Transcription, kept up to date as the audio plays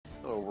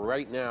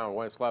Right now,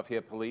 West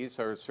Lafayette police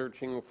are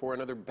searching for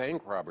another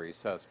bank robbery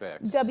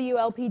suspect.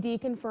 WLPD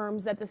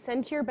confirms that the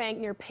Centier Bank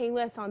near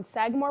Payless on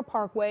Sagamore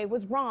Parkway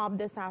was robbed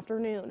this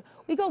afternoon.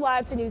 We go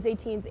live to News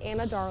 18's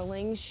Anna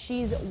Darling.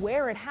 She's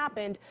where it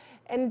happened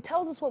and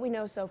tells us what we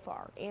know so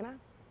far. Anna?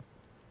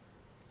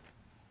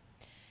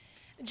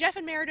 Jeff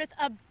and Meredith,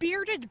 a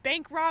bearded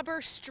bank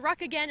robber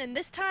struck again, and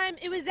this time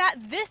it was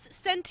at this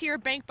Centier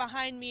Bank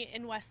behind me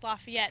in West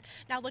Lafayette.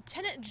 Now,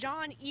 Lieutenant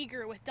John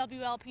Eager with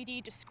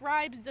WLPD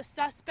describes the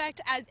suspect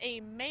as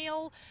a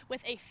male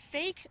with a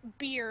fake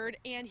beard,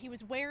 and he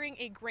was wearing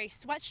a gray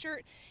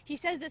sweatshirt. He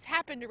says this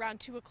happened around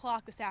 2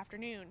 o'clock this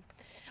afternoon.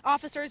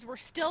 Officers were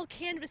still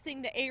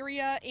canvassing the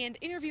area and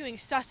interviewing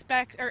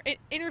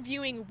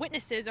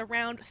witnesses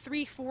around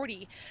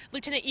 3:40.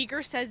 Lieutenant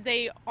Eager says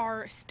they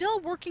are still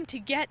working to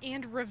get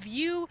and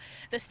review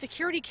the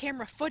security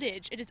camera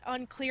footage. It is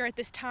unclear at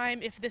this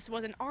time if this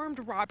was an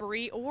armed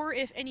robbery or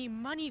if any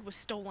money was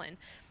stolen.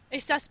 A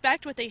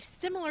suspect with a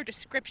similar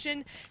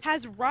description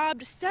has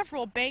robbed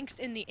several banks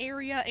in the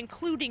area,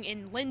 including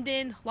in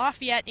Linden,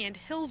 Lafayette, and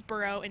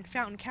Hillsborough in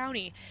Fountain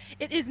County.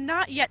 It is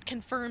not yet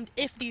confirmed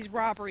if these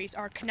robberies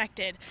are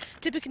connected.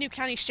 Tippecanoe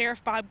County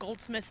Sheriff Bob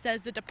Goldsmith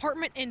says the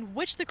department in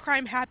which the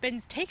crime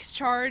happens takes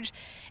charge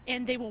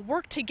and they will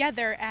work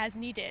together as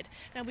needed.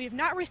 Now, we have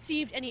not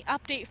received any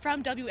update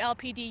from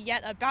WLPD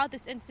yet about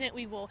this incident.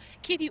 We will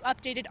keep you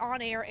updated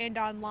on air and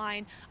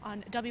online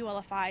on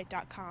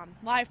WLFI.com.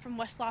 Live from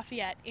West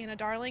Lafayette, Anna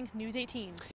Darling, News 18.